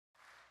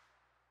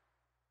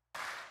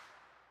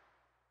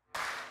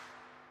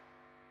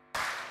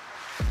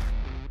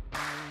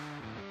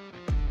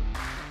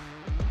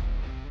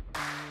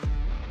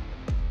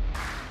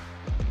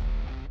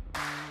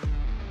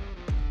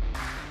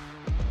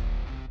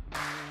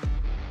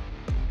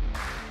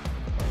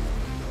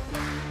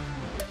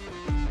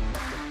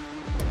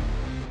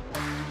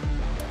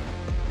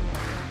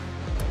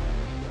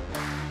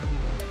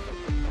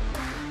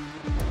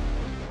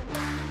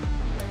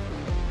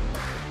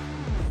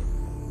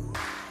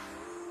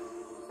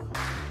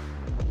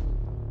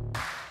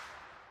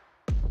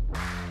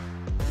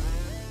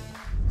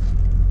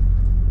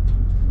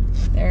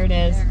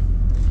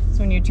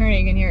when you turn it,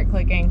 you can hear it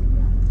clicking.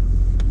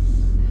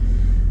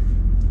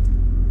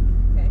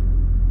 Okay.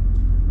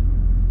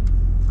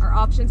 Our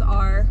options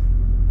are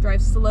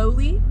drive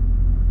slowly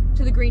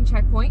to the green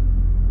checkpoint,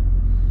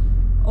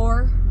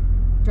 or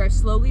drive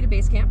slowly to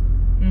base camp,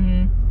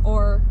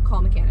 or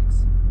call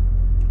mechanics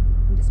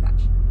and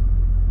dispatch.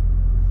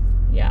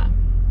 Yeah.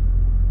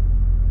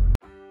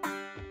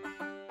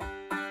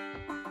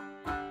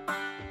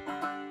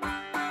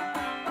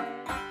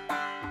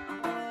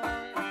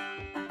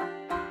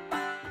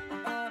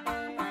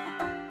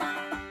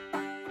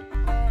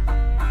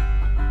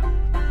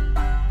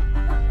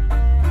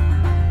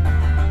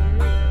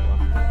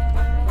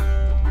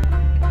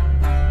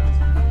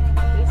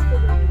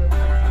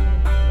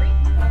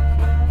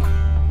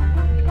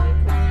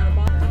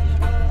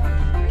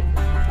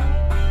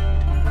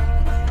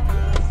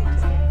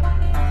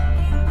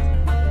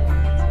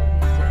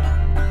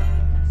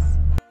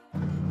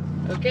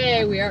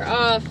 Okay, we are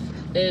off.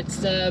 It's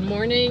the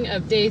morning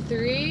of day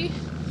 3.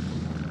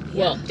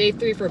 Well, day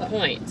 3 for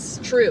points.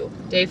 True.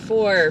 Day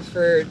 4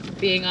 for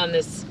being on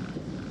this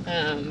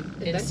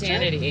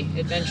insanity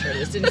adventure,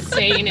 this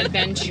insane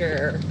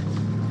adventure.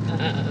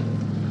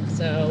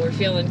 So we're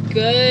feeling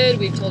good.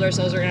 We've told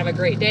ourselves we're gonna have a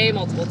great day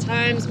multiple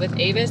times with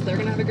Avis. They're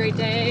gonna have a great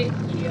day.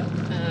 Yep.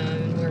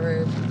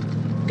 We're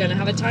gonna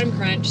have a time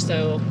crunch,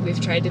 so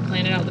we've tried to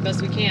plan it out the best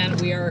we can.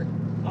 We are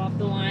off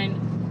the line,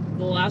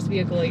 the last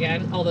vehicle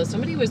again, although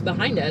somebody was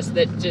behind us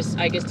that just,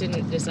 I guess,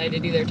 didn't decide to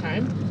do their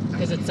time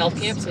because it's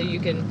self-camp, so you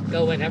can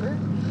go whenever,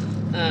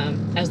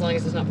 as long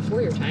as it's not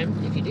before your time.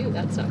 If you do,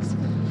 that sucks.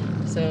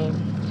 So,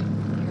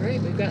 all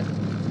right, we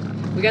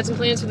got some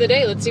plans for the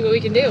day. Let's see what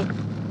we can do.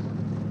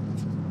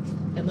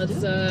 And let's,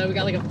 we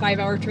got like a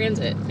 5-hour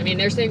transit. I mean,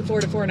 they're saying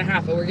 4 to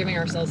 4.5, but we're giving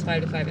ourselves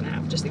 5 to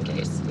 5.5, just in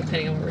case,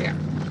 depending on where we are.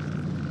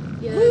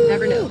 You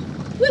never know.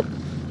 Woo.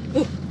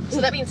 Woo. So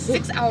that means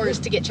 6 hours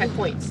to get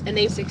checkpoints, and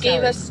they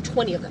gave us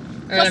 20 of them.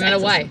 All right, I'm at a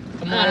Y.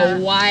 I'm on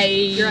a Y.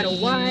 You're at a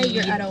Y.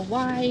 You're at a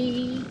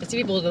Y. I see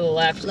people to the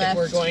left if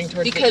we're going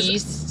towards the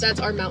east. Because that's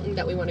our mountain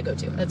that we want to go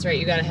to. That's right,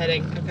 you got a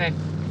heading. Okay.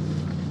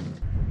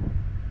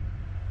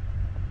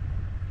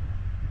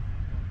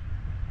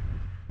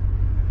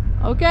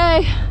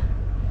 Okay,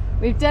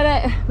 we did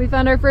it. We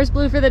found our first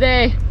blue for the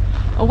day.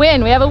 A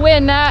win. We have a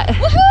win, Nat.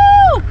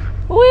 Woohoo!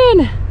 A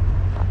win.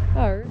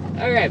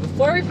 All right,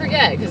 before we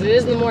forget, because it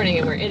is in the morning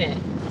and we're in it,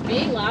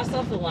 being last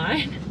off the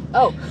line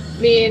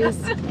means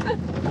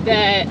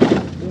that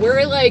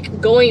we're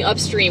like going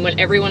upstream when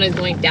everyone is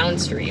going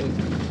downstream.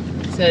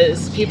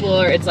 Because people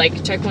are, it's like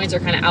checkpoints are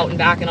kind of out and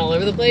back and all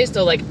over the place.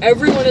 So like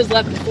everyone is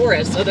left before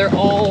us. So they're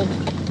all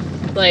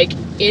like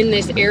in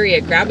this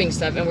area grabbing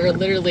stuff, and we're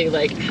literally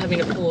like having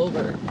to pull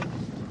over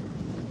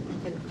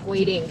and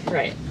waiting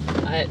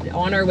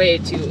on our way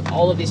to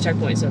all of these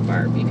checkpoints so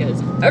far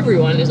because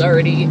everyone is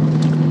already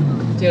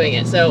doing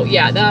it. So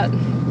yeah, that,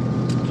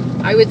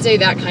 I would say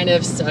that kind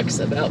of sucks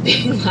about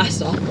being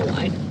last off the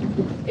line.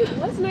 It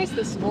was nice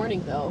this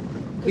morning though.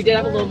 We did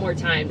have a little more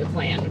time to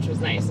plan, which was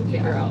nice to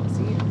figure out.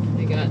 See,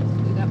 we got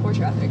more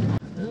traffic.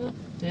 Well,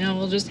 yeah,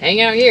 we'll just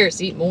hang out here,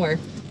 see more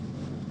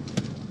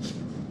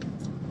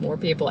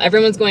people.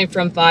 Everyone's going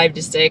from 5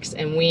 to 6,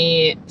 and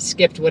we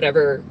skipped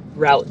whatever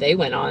route they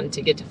went on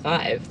to get to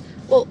 5.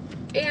 Well,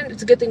 and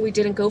it's a good thing we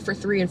didn't go for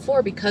 3 and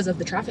 4 because of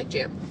the traffic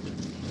jam.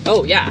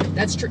 Oh yeah,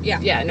 that's true. Yeah.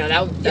 Yeah. No,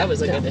 that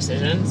was a good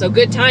decision. So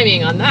good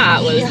timing on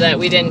that was that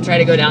we didn't try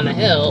to go down the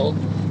hill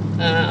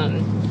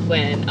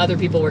when other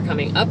people were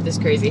coming up this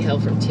crazy hill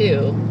from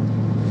 2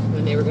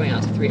 when they were going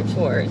out to 3 and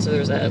 4. And so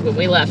there was when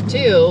we left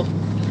 2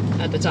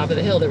 at the top of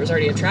the hill, there was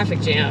already a traffic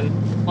jam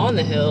on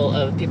the hill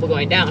of people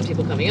going down,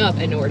 people coming up,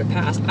 and nowhere to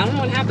pass. I don't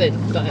know what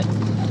happened, but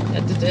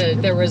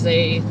there was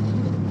a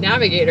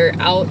navigator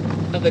out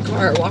of the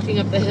car walking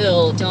up the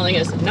hill telling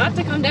us not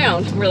to come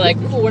down. We're like,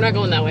 cool, we're not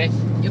going that way.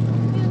 Yep.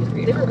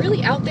 They were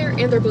really out there,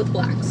 and they're both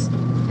blacks.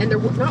 And they're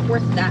not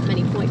worth that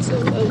many points, so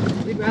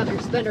we'd rather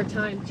spend our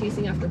time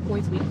chasing after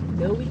points we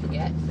know we can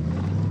get,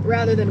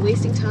 rather than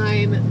wasting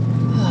time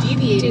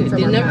deviating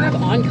from our the number path.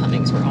 of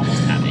oncomings we're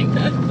almost having.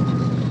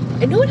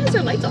 And no one has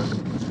their lights on.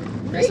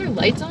 Right? Is their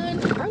lights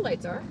on? Our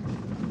lights are.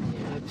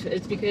 Yeah,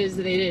 it's because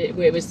it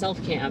was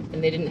self-camp,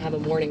 and they didn't have a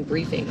morning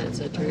briefing that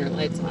said turn your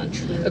lights on.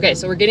 True. Okay,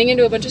 so we're getting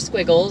into a bunch of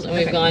squiggles, and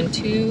we've gone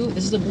to,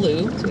 this is a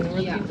blue, so we're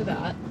looking for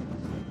that.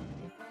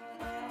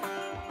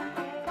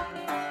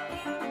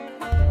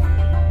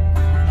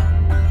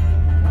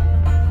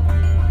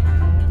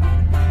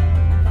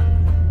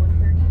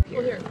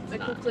 Well, here, I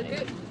can click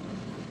it.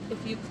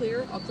 If you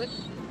clear, I'll click.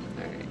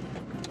 All right.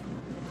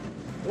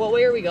 What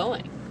way are we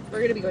going? We're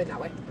going to be going that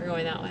way. We're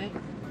going that way?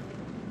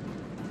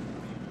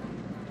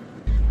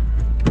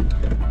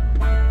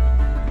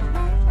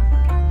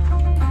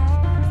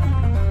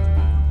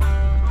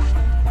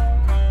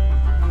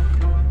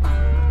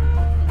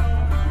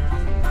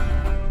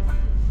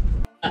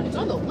 It's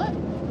on the left.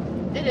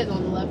 It is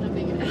on the left. I'm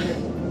being an idiot.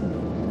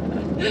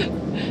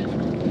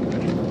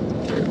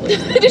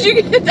 Did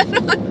you get that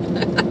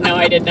on? No,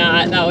 I did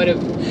not. That would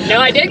have. No,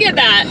 I did get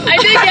that. I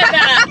did get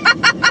that.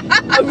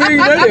 I'm very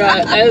good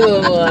at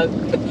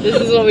it.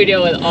 This is what we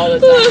deal with all the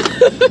time.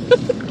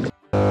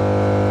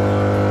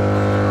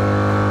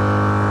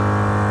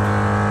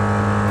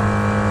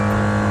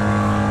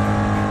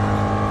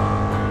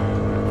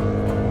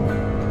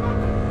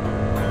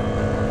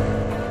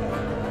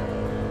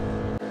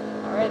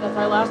 That's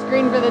our last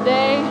green for the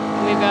day.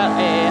 We've got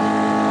a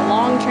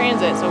long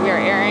transit, so we are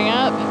airing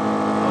up.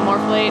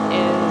 Morreflate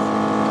is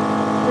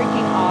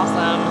freaking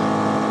awesome.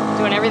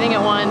 Doing everything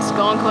at once,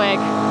 going quick,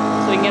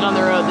 so we can get on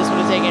the road. This would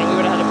have taken, we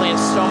would have had to plan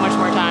so much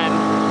more time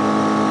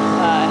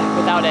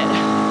without it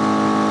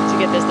to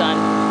get this done.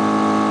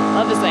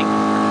 Love this thing.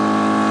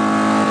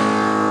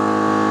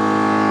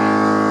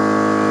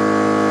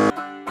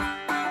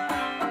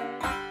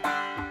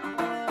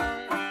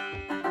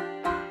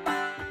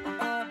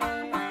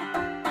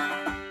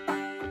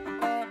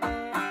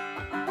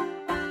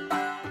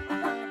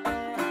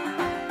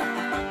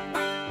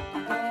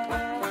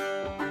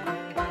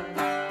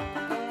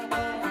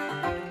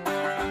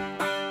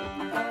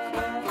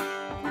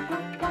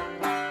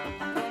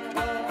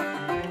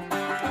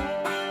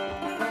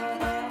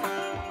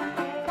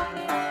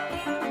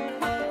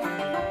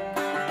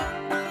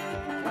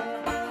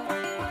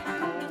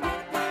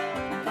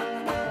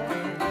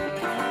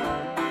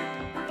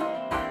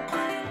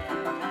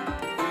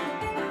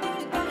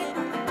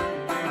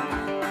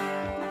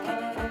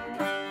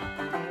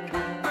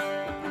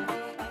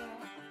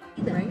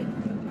 Right?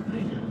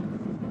 I know.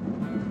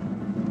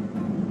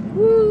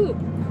 Woo!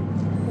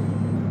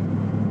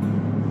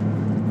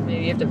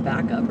 Maybe you have to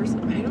back up or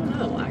something. I don't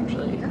know,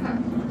 actually. Yeah.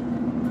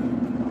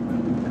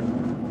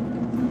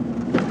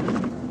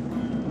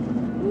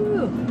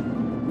 Woo!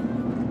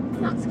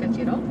 Not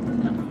sketchy at all.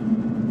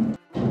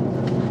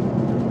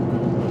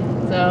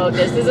 So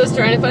this is us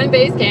trying to find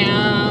base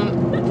camp.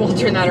 We'll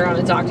turn that around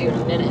and talk to you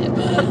in a minute.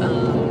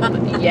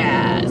 But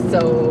yeah,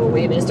 so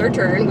we missed our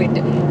turn. We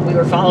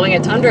were following a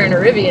Tundra and a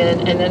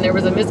Rivian, and then there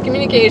was a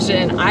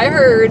miscommunication. I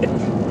heard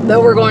that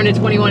we're going to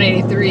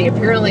 2183.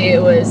 Apparently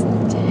it was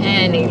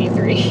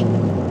 1083.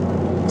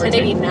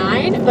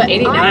 1089, but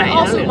 89, I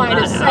also I might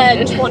have don't said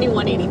know.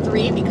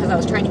 2183 because I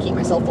was trying to keep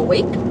myself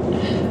awake.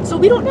 So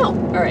we don't know.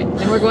 All right,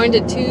 and we're going to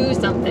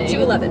 2-something.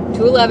 211.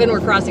 211. We're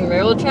crossing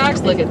railroad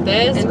tracks. Look at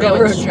this. And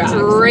Railroad going tracks.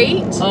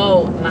 straight.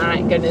 Oh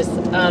my goodness.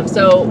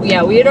 So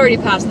yeah, we had already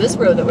passed this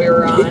road that we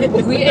were on.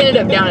 We ended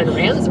up down in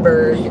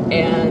Randsburg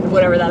and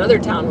whatever that other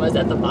town was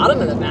at the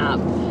bottom of the map.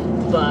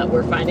 But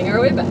we're finding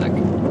our way back.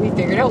 We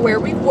figured out where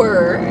we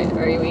were. All right,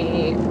 are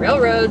we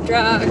railroad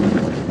track?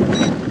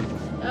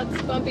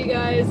 That's bumpy,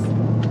 guys.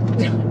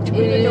 Do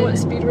we even know what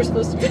speed we're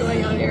supposed to be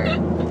going on here?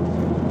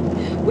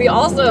 We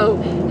also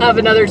have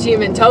another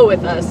team in tow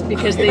with us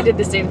because they did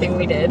the same thing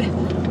we did.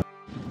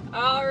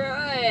 All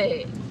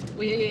right,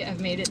 we have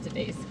made it to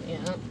base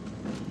camp.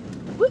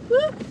 Whoop,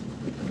 whoop.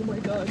 Oh my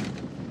god.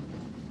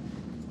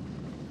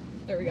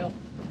 There we go.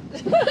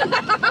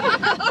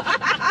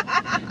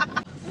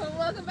 Well,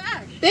 welcome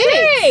back.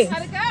 Thanks.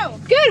 How'd it go?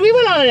 Good, we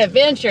went on an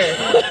adventure.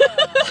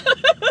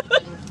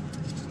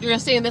 You're gonna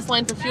stay in this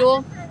line for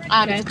fuel.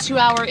 Okay. It's a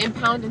 2-hour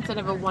impound instead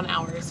of a 1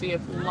 hour, so you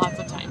have lots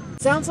of time.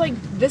 Sounds like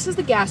this is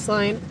the gas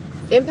line.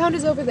 Impound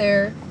is over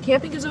there.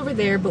 Camping is over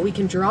there, but we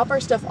can drop our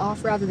stuff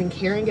off rather than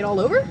carrying it all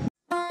over.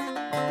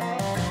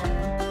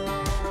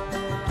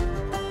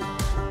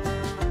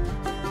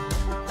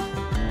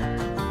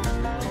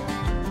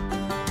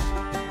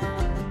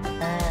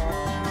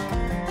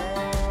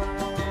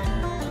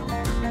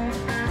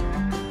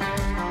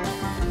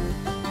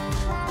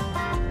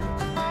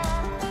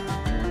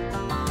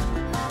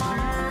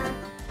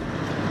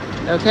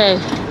 Okay,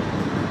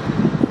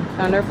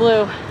 found our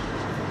blue.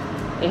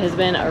 It has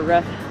been a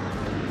rough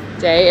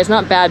day. It's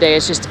not a bad day,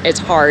 it's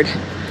hard.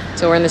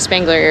 So we're in the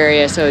Spangler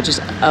area, so it's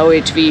just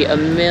OHV, a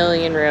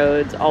million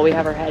roads. All we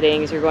have are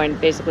headings. You're going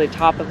basically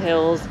top of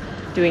hills,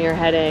 doing your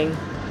heading,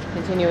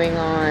 continuing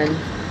on,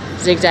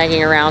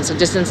 zigzagging around. So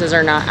distances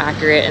are not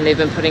accurate, and they've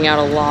been putting out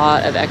a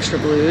lot of extra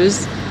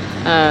blues.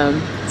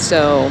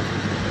 So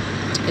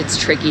it's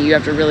tricky, you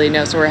have to really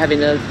know. So we're having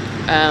to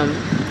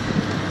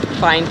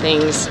find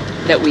things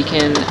that we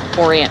can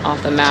orient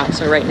off the map.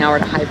 So right now we're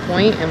at a high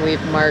point and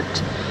we've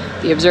marked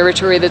the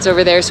observatory that's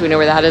over there, so we know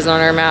where that is on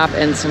our map,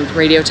 and some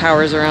radio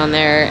towers around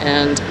there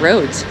and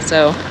roads.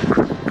 So,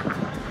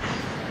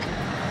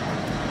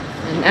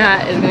 and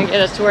that is gonna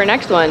get us to our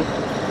next one.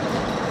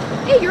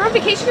 Hey, you're on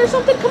vacation or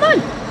something? Come on.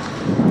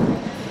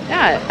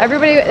 Yeah,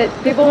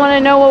 people want to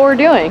know what we're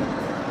doing.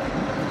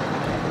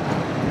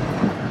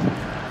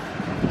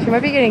 She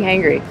might be getting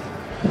hangry.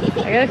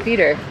 I gotta feed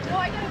her. Oh,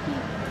 I gotta pee.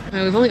 I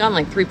mean, we've only gotten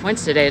like 3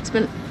 points today. It's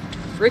been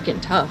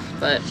freaking tough,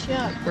 but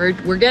Yeah. we're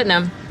getting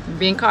them. We're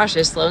being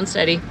cautious, slow and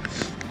steady.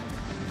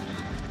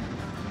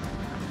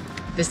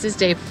 This is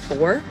day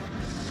 4.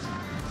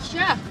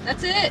 Yeah,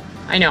 that's it.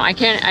 I know, I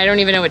don't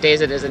even know what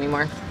days it is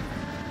anymore.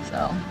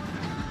 So,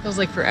 feels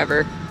like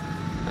forever.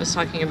 I was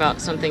talking about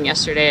something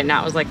yesterday and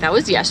Nat was like, that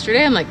was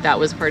yesterday? I'm like, that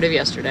was part of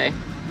yesterday.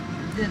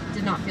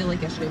 Did not feel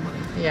like yesterday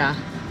morning. Yeah.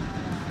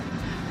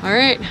 All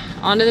right,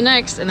 on to the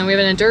next. And then we have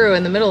an enduro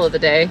in the middle of the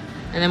day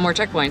and then more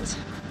checkpoints.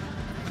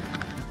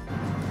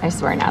 I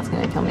swear Nat's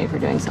gonna kill me for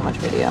doing so much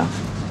video.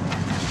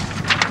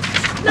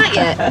 Not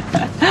yet.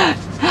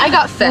 I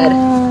got fed.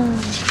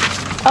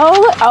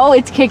 Oh,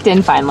 it's kicked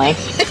in finally.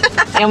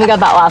 And we got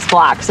that last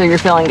block, so you're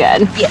feeling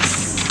good.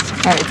 Yes.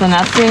 All right, so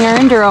Nat's doing our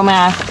enduro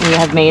math. We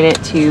have made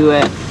it to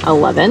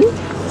 11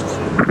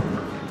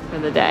 for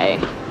the day.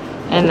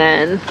 And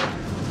then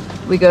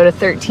we go to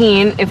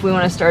 13 if we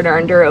want to start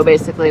our enduro,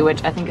 basically,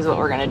 which I think is what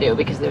we're gonna do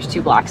because there's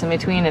 2 blocks in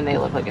between and they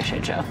look like a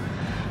shit show.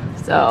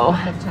 So,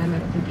 Not enough time, I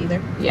don't think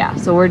either. yeah,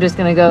 so we're just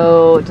gonna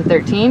go to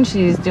 13.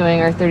 She's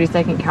doing our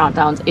 30-second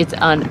countdowns. It's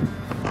an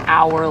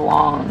hour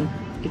long.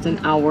 It's an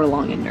hour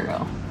long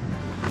enduro.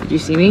 Did you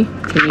see me?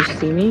 Can you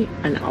see me?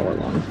 An hour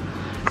long.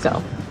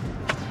 So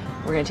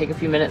we're gonna take a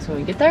few minutes when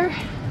we get there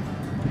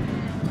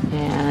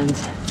and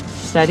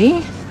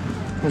study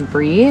and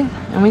breathe,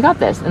 and we got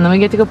this. And then we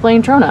get to go play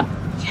in Trona.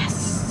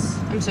 Yes.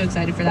 I'm so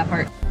excited for that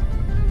part.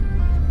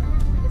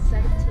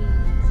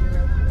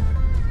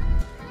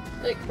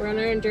 Look, we're on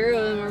our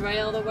enduro and we're by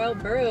all the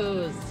wild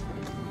burrows.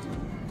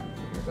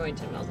 We're going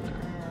 10 miles an hour.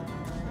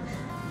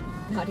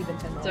 Not even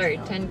 10 miles. Sorry,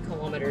 an hour. 10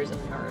 kilometers an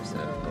hour, so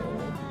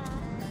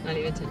not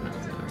even 10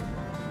 miles an hour.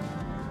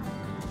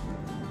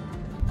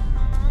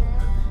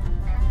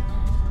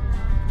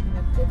 We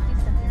have 50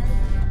 seconds.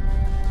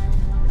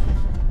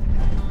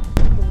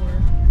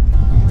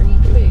 4,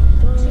 3,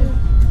 2,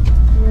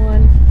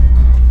 1.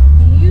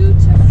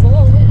 Beautiful.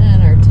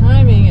 And our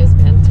timing is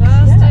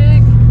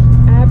fantastic.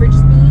 Average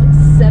speed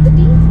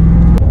 70.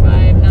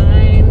 5,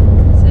 9,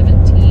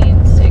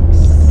 17, 6,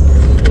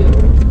 2.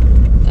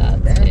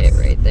 That's it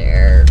right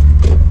there.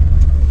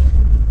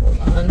 Hold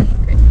on.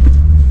 Great.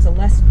 It's a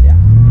less. Yeah.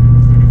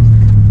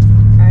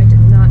 I did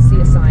not see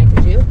a sign.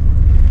 Did you?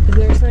 Is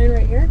there a sign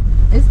right here?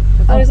 Is?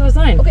 I thought I saw a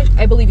sign. Okay,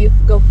 I believe you.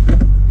 Go.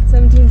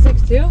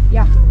 1762?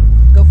 Yeah.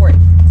 Go for it. I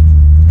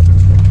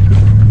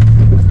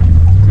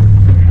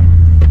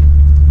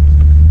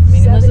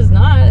mean, unless it's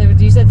not.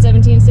 You said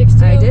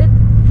 1762. I did.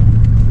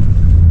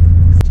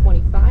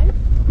 25.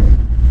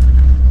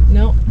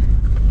 No.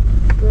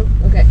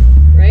 Okay.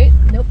 Right?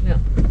 Nope. No.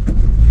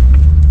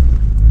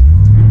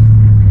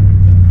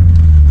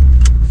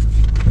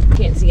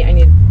 Can't see. I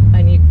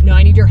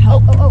need your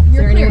help. Oh, Is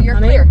you're there clear. anyone You're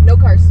coming? clear. No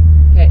cars.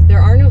 Okay, there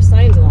are no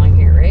signs along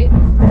here, right?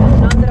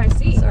 None that I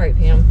see. Sorry,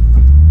 Pam.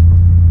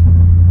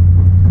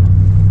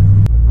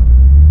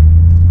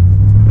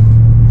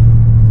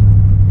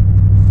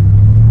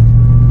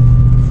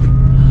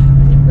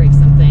 I didn't break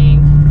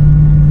something.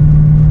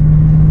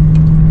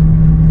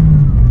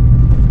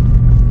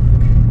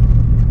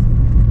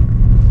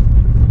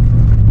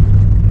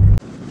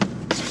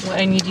 What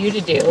I need you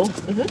to do,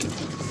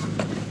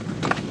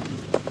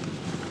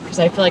 because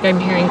I feel like I'm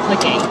hearing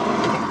clicking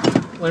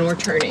when we're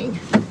turning.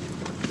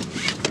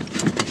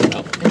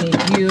 So I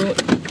need you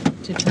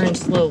to turn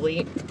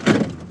slowly,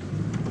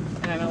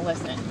 and I'm gonna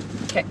listen.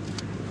 Okay.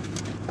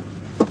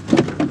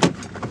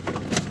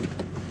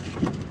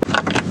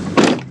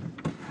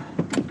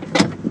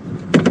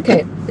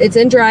 Okay, it's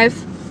in drive.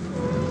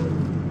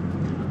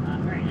 All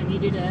right, I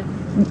need you to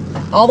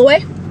All the way?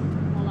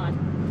 hold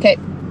on. Okay.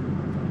 All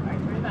right,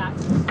 turn it back.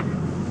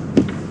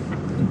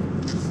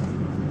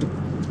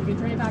 You can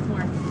turn it back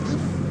more.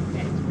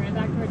 Okay, turn it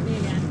back towards me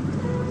again.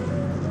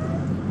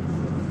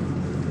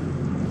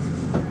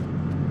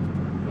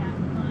 Yeah,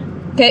 come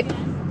on. Okay.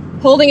 Again.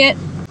 Holding it.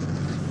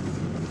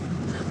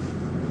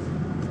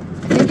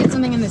 I think it's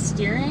something in the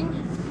steering.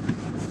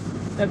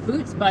 The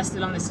boot's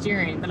busted on the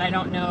steering, but I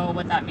don't know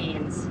what that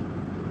means.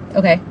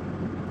 Okay.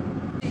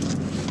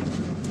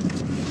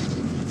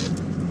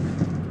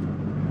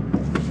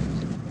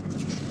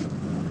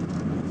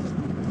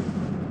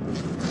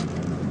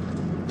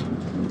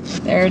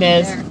 There it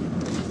is. There.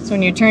 So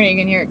when you turn it, you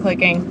can hear it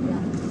clicking.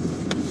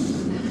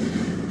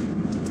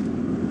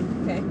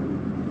 Okay.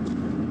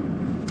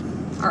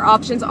 Our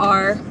options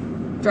are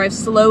drive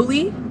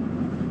slowly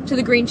to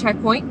the green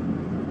checkpoint,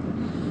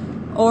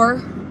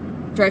 or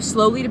drive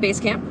slowly to base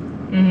camp,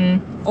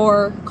 Mm-hmm.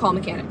 or call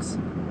mechanics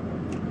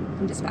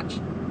and dispatch.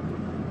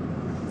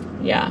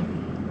 Yeah.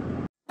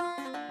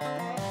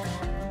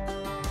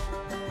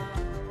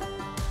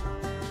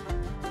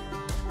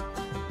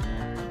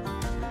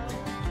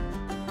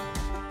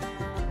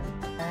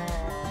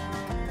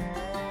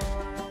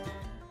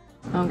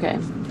 Okay.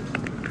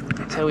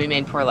 So we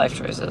made poor life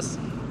choices.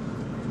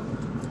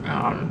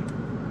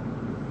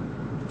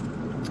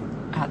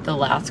 At the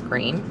last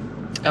green.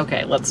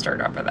 Okay, let's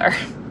start over there.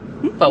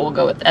 But we'll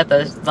go with at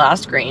the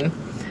last green.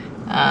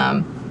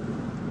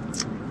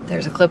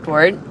 There's a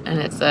clipboard and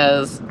it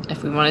says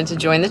if we wanted to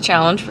join the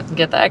challenge and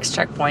get the X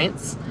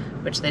checkpoints,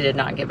 which they did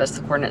not give us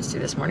the coordinates to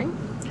this morning,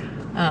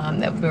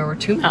 that there were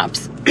 2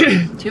 maps.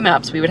 2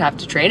 maps we would have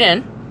to trade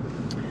in,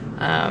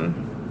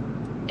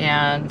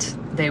 and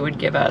they would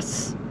give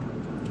us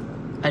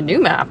a new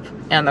map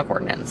and the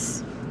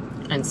coordinates.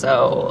 And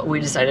so we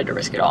decided to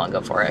risk it all and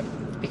go for it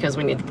because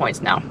we need the points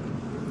now.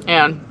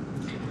 And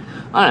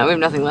I don't know, we have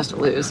nothing left to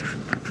lose.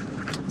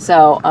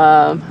 So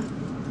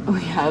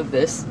we have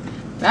this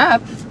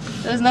map.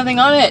 There's nothing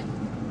on it.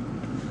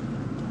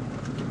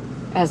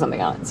 It has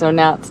something on it. So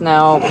Nat's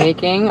now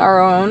making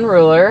our own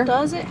ruler.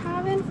 Does it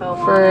have info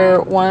for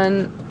on it?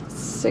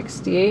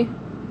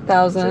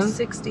 160,000. Just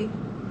 60.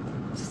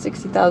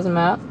 60,000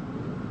 map.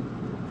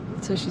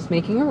 So she's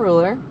making a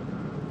ruler.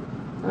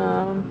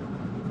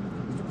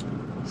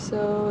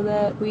 So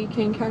that we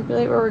can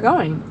calculate where we're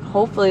going.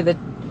 Hopefully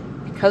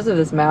because of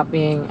this map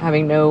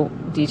having no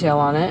detail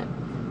on it,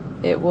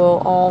 it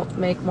will all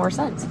make more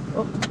sense.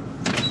 Oh.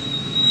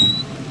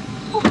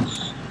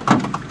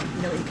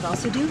 You know what you could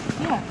also do?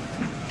 Yeah.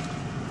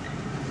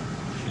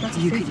 That's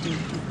You could do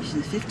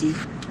 50,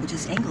 but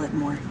just angle it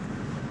more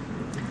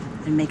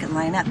and make it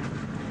line up.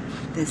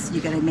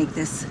 You gotta make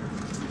this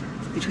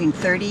between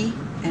 30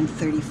 and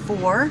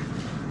 34,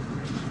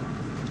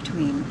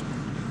 between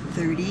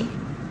 30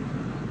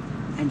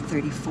 and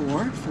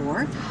 34,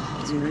 4,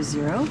 0,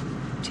 0,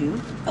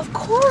 2. Of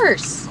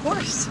course. Of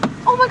course.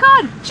 Oh my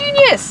God,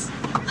 genius.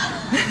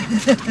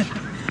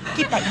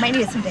 Keep that, you might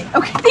need it someday.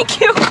 Okay, thank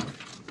you.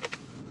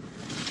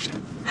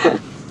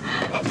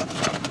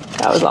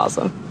 That was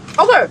awesome.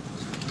 Okay.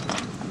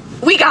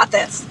 We got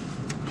this.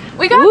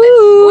 We got Woo.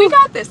 this. We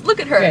got this. Look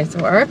at her. Okay,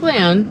 so our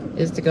plan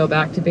is to go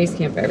back to base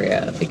camp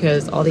area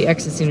because all the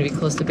X's seem to be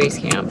close to base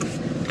camp.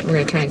 We're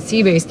gonna try and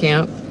see base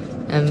camp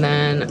and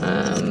then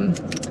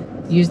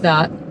use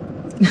that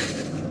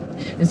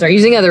and start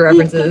using other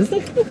references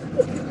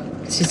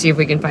to see if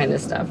we can find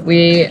this stuff.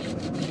 We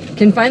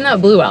can find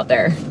that blue out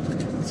there.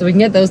 So we can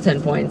get those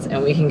 10 points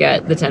and we can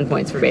get the 10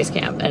 points for base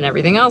camp, and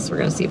everything else we're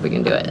gonna see if we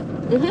can do it.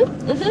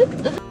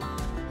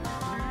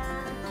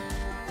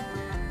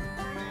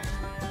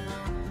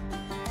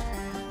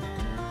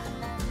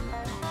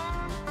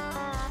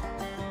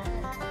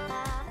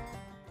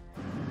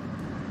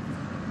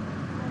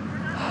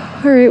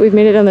 All right, we've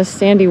made it down this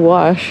sandy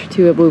wash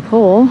to a blue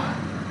pole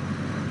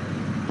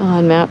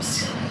on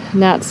Nat's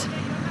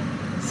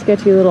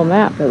sketchy little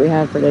map that we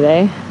had for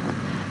today.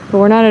 But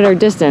we're not at our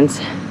distance.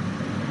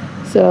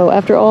 So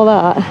after all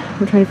that,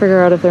 we're trying to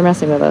figure out if they're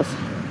messing with us.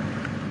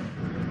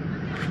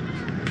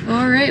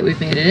 All right,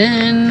 we've made it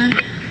in.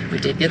 We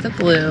did get the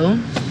blue.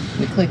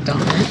 We clicked on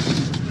it.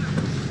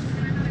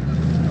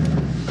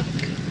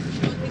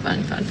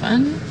 Fun, fun,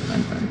 fun.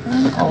 Fun, fun,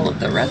 fun. All of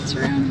the reds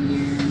around here.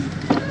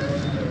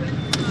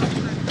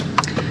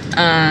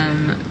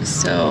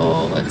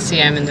 So let's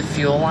see, I'm in the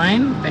fuel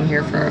line. Been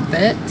here for a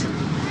bit.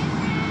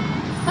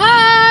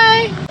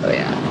 Hi! Oh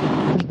yeah.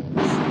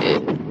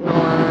 It's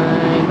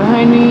line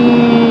behind me.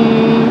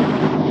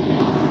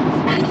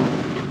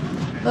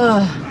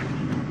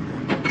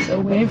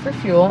 So waiting for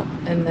fuel,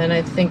 and then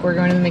I think we're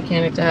going to the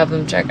mechanic to have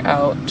them check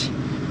out,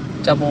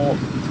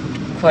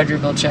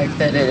 quadruple check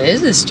that it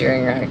is a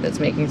steering rack that's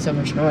making so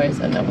much noise,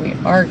 and that we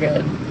are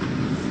good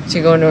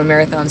to go into a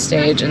marathon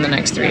stage in the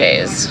next 3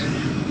 days.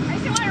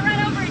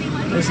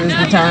 This is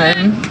the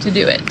time to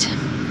do it.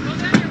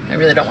 I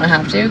really don't want to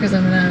have to because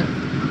I'm gonna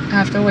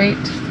have to wait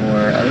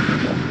for other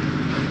people.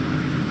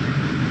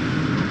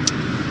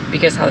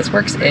 Because how this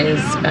works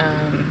is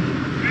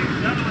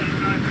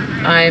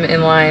I'm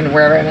in line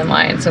wherever I'm in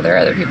line, so there are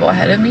other people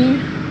ahead of me,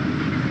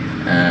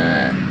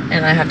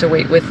 and I have to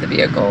wait with the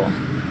vehicle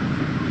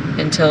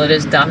until it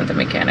is done at the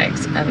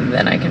mechanics, and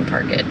then I can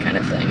park it, kind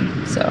of thing.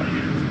 So,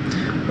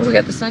 oh, we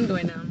got the sun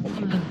going down.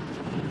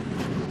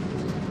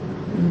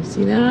 You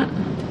see that?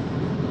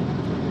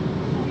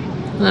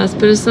 Last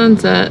bit of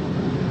sunset.